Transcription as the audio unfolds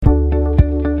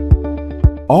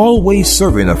always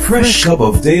serving a fresh cup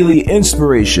of daily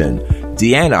inspiration,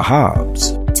 Deanna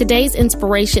Hobbs. Today's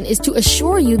inspiration is to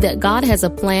assure you that God has a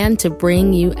plan to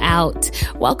bring you out.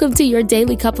 Welcome to your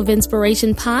Daily Cup of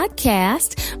Inspiration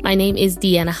podcast. My name is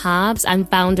Deanna Hobbs. I'm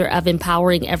founder of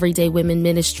Empowering Everyday Women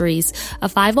Ministries, a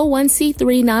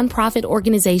 501c3 nonprofit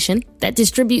organization that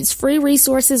distributes free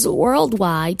resources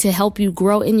worldwide to help you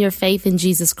grow in your faith in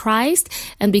Jesus Christ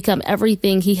and become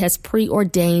everything He has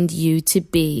preordained you to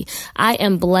be. I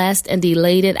am blessed and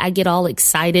elated. I get all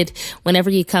excited whenever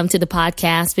you come to the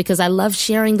podcast because I love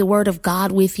sharing the Word of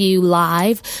God with you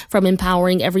live from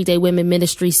Empowering Everyday Women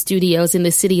Ministry Studios in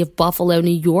the city of Buffalo,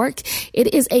 New York.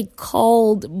 It is a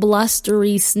cold,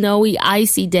 blustery, snowy,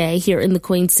 icy day here in the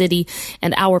Queen City,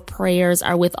 and our prayers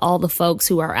are with all the folks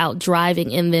who are out driving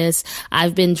in this.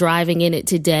 I've been driving in it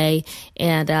today,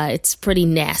 and it's pretty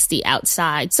nasty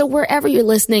outside. So wherever you're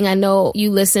listening, I know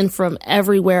you listen from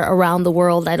everywhere around the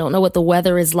world. I don't know what the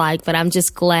weather is like, but I'm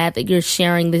just glad that you're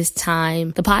sharing this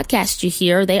time. The podcasts you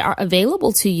hear, they are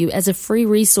available to you as a free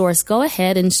resource. Go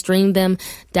ahead and stream them,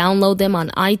 download them on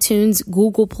iTunes,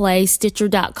 Google Play,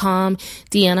 Stitcher.com,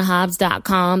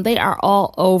 DeannaHobbs.com. They are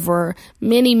all over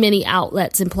many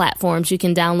outlets and platforms you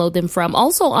can download them from.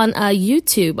 Also on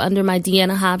YouTube under my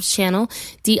Deanna Hobbs channel,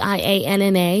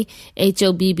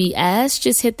 DiannaHobbs.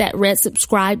 Just hit that red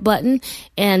subscribe button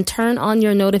and turn on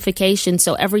your notifications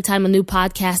so every time a new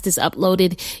podcast is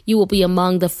uploaded, you will be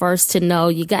among the first to know.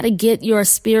 You got to get your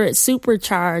spirit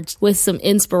supercharged with some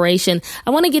inspiration.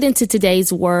 I want to get into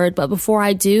today's word, but before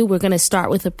I do, we're going to start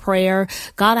with a prayer.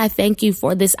 God, I thank you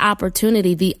for this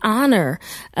opportunity, the honor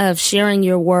of sharing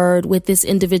your word with this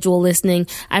individual listening.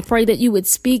 I pray that you would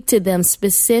speak to them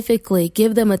specifically,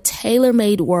 give them a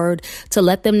tailor-made word to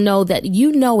let them know that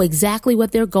you know exactly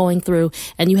what they're going through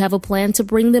and you have a plan to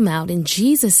bring them out. In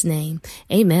Jesus' name,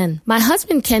 amen. My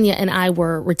husband Kenya and I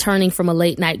were returning from a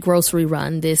late night grocery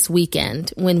run this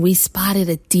weekend when we spotted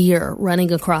a deer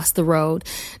running across the road.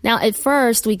 Now, at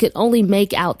first, we could only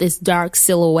make out this dark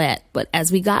silhouette, but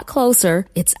as we got closer,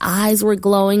 its eyes were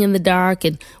glowing in the dark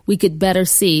and we could better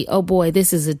see, oh boy,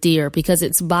 this is a deer because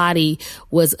its body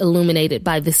was illuminated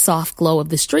by the soft glow of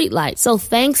the streetlight. So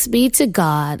thanks be to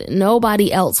God,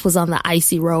 nobody else was on the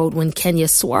icy road when Kenya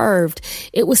swerved.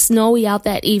 It was snowy out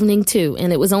that evening too,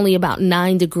 and it was only about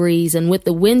 9 degrees, and with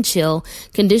the wind chill,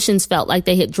 conditions felt like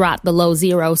they had dropped below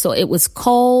zero. So it was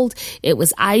cold, it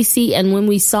was icy, and when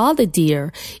we saw the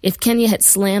deer, if Kenya had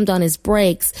slammed on his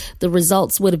brakes, the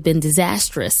results would have been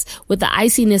disastrous. With the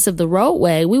iciness of the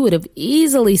roadway, we would have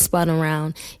easily spun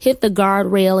around, hit the guard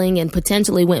railing, and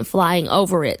potentially went flying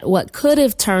over it. What could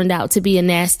have turned out to be a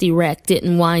nasty wreck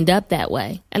didn't wind up that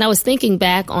way. And I was thinking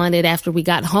back on it after we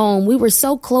got home. We were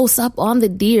so close up on the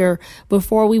deer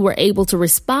before we were able to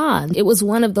respond. It was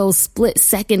one of those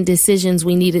split-second decisions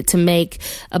we needed to make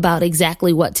about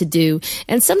exactly what to do.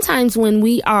 And sometimes when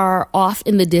we are off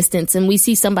in the distance and we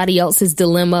see somebody else's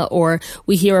dilemma, or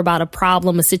we hear about a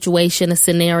problem, a situation, a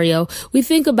scenario, we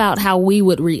think about how we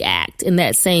would react in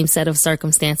that same set of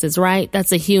circumstances, right?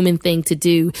 That's a human thing to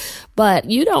do, but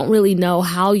you don't really know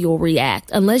how you'll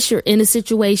react unless you're in a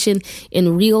situation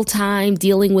in real time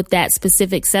dealing with that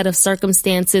specific set of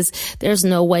circumstances. There's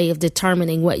no way of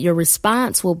determining what your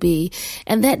response will be.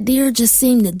 And that deer just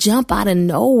seemed to jump out of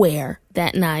nowhere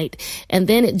that night, and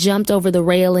then it jumped over the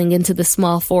railing into the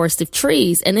small forest of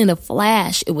trees, and in a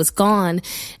flash it was gone.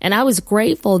 And I was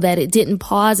grateful that it didn't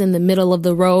pause in the middle of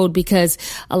the road, because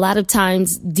a lot of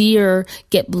times deer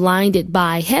get blinded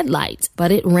by headlights,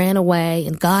 but it ran away,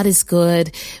 and God is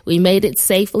good. We made it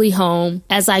safely home.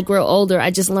 As I grow older,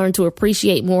 I just learned to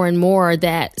appreciate more and more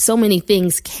that so many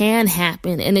things can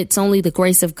happen, and it's only the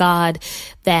grace of God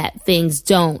that things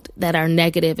don't, that are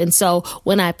negative. And so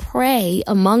when I pray,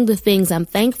 among the things I'm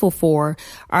thankful for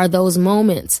are those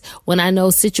moments when I know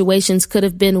situations could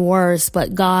have been worse,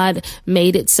 but God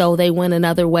made it so they went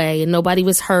another way and nobody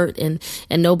was hurt and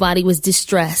nobody was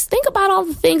distressed. Think about all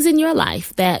the things in your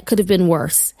life that could have been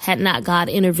worse had not God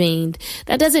intervened.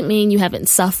 That doesn't mean you haven't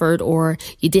suffered or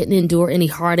you didn't endure any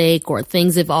heartache or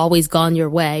things have always gone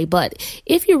your way. But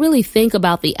if you really think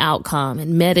about the outcome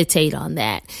and meditate on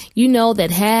that, you know that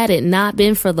had it not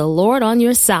been for the Lord on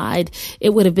your side,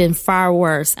 it would have been far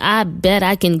worse. I bet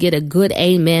I can get a good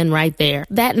amen right there.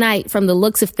 That night, from the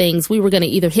looks of things, we were going to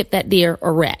either hit that deer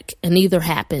or wreck, and neither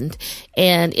happened.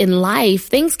 And in life,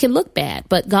 things can look bad,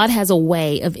 but God has a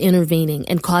way of intervening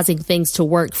and causing things to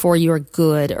work for your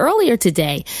good. Earlier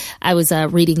today, I was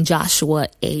reading Joshua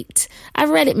 8. I've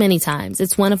read it many times.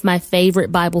 It's one of my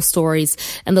favorite Bible stories,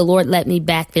 and the Lord led me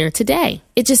back there today.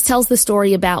 It just tells the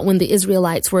story about when the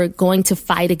Israelites were going to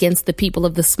fight against the people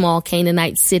of the small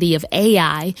Canaanite city of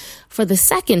Ai for the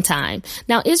second time.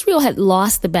 Now, Israel had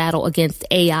lost the battle against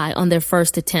Ai on their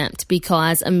first attempt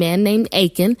because a man named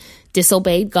Achan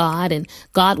disobeyed God, and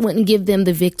God wouldn't give them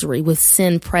the victory with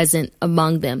sin present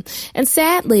among them. And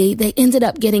sadly, they ended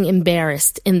up getting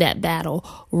embarrassed in that battle,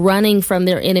 running from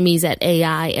their enemies at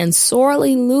Ai and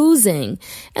sorely losing.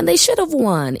 And they should have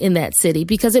won in that city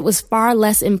because it was far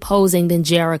less imposing than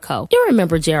Jericho. You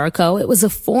remember Jericho. It was a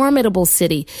formidable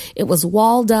city. It was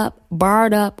walled up,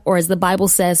 barred up, or as the Bible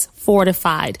says,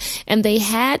 fortified. And they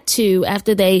had to,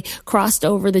 after they crossed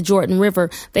over the Jordan River,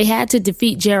 they had to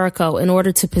defeat Jericho in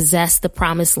order to possess the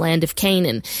promised land of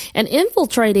Canaan. And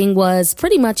infiltrating was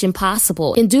pretty much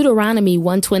impossible. In Deuteronomy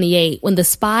 1:28, when the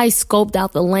spies scoped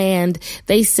out the land,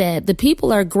 they said, "The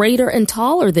people are greater and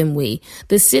taller than we.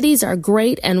 The cities are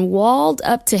great and walled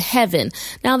up to heaven."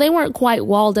 Now, they weren't quite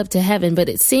walled up to heaven, but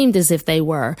it seemed as if they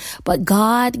were. But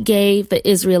God gave the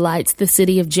Israelites the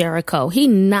city of Jericho. He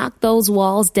knocked those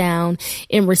walls down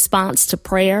in response to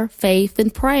prayer, faith,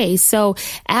 and praise. So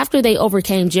after they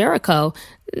overcame Jericho,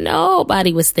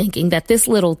 nobody was thinking that this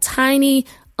little tiny,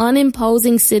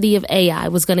 unimposing city of Ai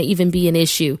was going to even be an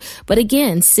issue. But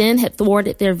again, sin had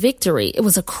thwarted their victory. It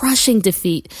was a crushing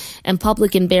defeat and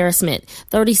public embarrassment.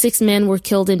 36 men were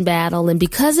killed in battle. And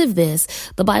because of this,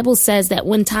 the Bible says that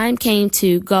when time came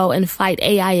to go and fight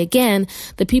Ai again,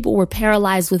 the people were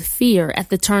paralyzed with fear at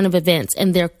the turn of events,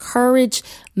 and their courage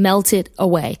melted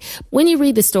away. When you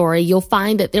read the story, you'll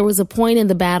find that there was a point in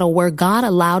the battle where God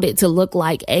allowed it to look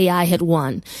like Ai had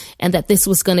won, and that this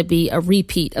was going to be a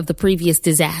repeat of the previous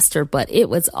disaster, but it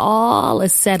was all a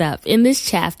setup. In this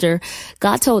chapter,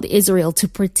 God told Israel to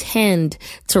pretend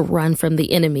to run from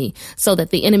the enemy so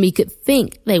that the enemy could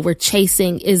think they were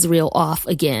chasing Israel off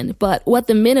again. But what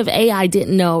the men of Ai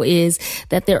didn't know is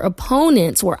that their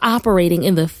opponents were operating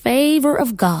in the favor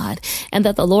of God, and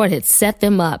that the Lord had set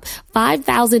them up.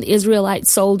 5,000 Israelite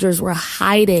soldiers were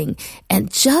hiding,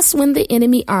 and just when the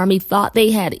enemy army thought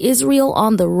they had Israel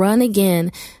on the run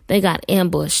again, they got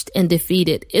ambushed and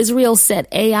defeated. Israel set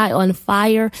Ai on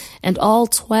fire, and all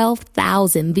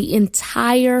 12,000, the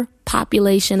entire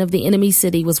population of the enemy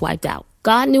city, was wiped out.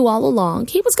 God knew all along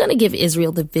He was going to give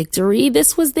Israel the victory.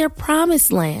 This was their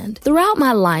promised land. Throughout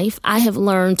my life, I have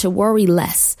learned to worry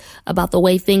less about the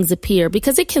way things appear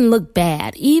because it can look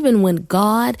bad even when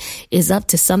God is up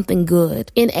to something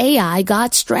good. In Ai,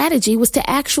 God's strategy was to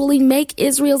actually make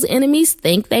Israel's enemies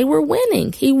think they were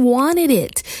winning. He wanted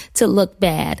it to look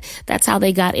bad. That's how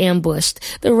they got ambushed.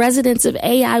 The residents of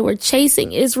Ai were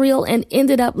chasing Israel and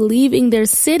ended up leaving their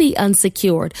city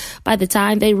unsecured. By the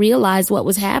time they realized what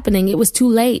was happening, it was too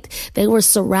late. They were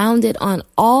surrounded on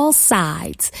all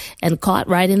sides and caught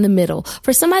right in the middle.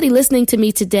 For somebody listening to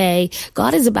me today,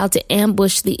 God is about to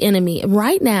ambush the enemy. And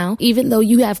right now, even though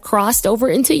you have crossed over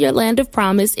into your land of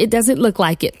promise, it doesn't look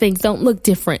like it. Things don't look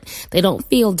different. They don't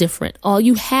feel different. All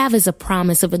you have is a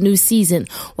promise of a new season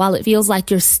while it feels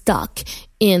like you're stuck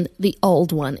in the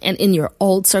old one and in your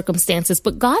old circumstances.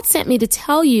 But God sent me to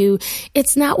tell you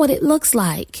it's not what it looks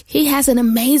like. He has an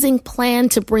amazing plan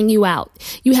to bring you out.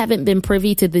 You haven't been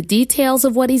privy to the details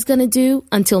of what He's going to do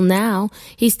until now.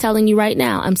 He's telling you right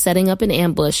now, I'm setting up an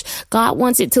ambush. God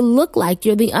wants it to look like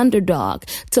you're the underdog,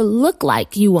 to look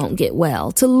like you won't get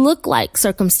well, to look like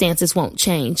circumstances won't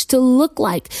change, to look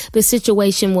like the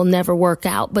situation will never work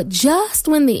out. But just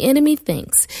when the enemy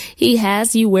thinks he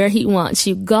has you where he wants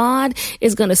you, God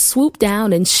is going to swoop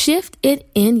down and shift it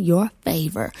in your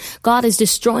favor. God is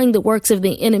destroying the works of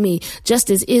the enemy, just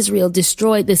as Israel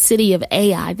destroyed the city of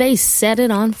Ai. They set it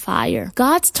on fire.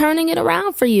 God's turning it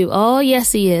around for you. Oh,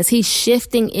 yes, He is. He's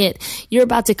shifting it. You're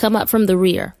about to come up from the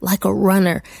rear like a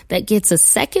runner that gets a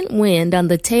second wind on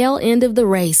the tail end of the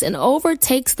race and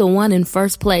overtakes the one in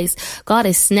first place. God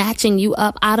is snatching you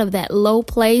up out of that low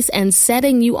place and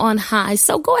setting you on high.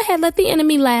 So go ahead, let the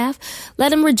enemy laugh.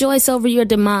 Let him rejoice over your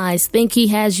demise. Think he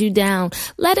has you down.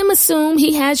 Let him assume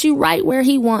he has you right where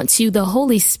he wants you. The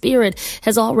Holy Spirit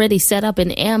has already set up an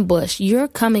ambush. You're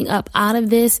coming up out of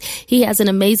this. He has an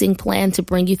amazing plan to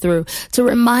bring you through. To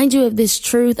remind you of this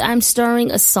truth, I'm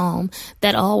stirring a psalm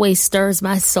that always stirs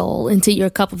my soul into your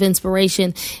cup of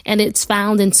inspiration, and it's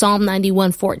found in Psalm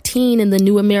 91:14 in the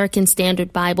New American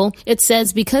Standard Bible. It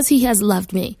says, "Because He has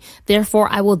loved me, therefore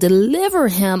I will deliver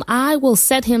him. I will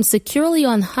set him securely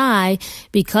on high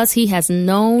because he has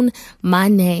known my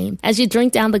name. As you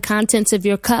drink down the contents of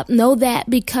your cup, know that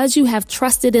because you have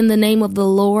trusted in the name of the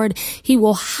Lord, he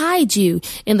will hide you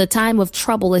in the time of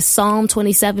trouble. As Psalm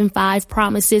 27:5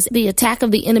 promises, the attack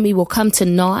of the enemy will come to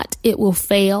naught. It will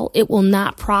fail. It will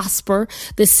not prosper.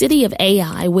 The city of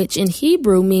Ai, which in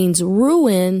Hebrew means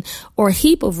ruin or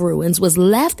heap of ruins, was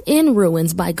left in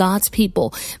ruins by God's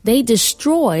people. They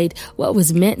destroyed what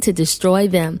was meant to destroy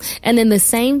them. And in the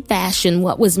same fashion,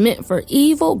 what was meant for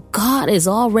evil, God has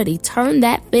already turned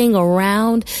that thing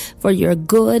around for your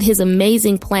good. His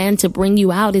amazing plan to bring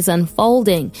you out is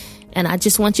unfolding. And I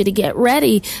just want you to get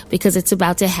ready because it's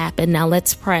about to happen. Now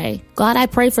let's pray. God, I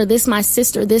pray for this, my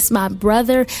sister, this, my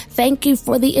brother. Thank you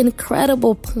for the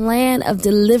incredible plan of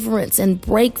deliverance and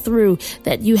breakthrough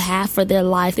that you have for their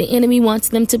life. The enemy wants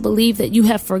them to believe that you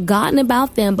have forgotten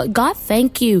about them. But God,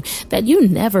 thank you that you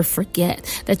never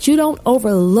forget, that you don't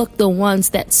overlook the ones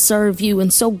that serve you.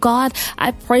 And so, God,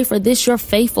 I pray for this, your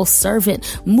faithful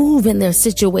servant. Move in their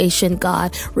situation,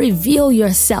 God. Reveal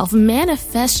yourself.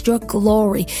 Manifest your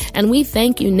glory. And we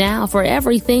thank you now for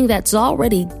everything that's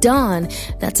already done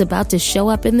that's about to show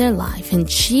up in their life. In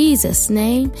Jesus'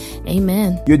 name,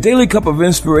 amen. Your Daily Cup of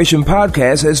Inspiration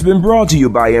podcast has been brought to you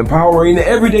by Empowering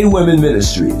Everyday Women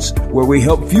Ministries, where we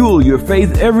help fuel your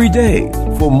faith every day.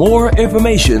 For more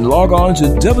information, log on to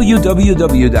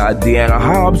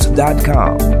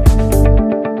www.deannahobbs.com.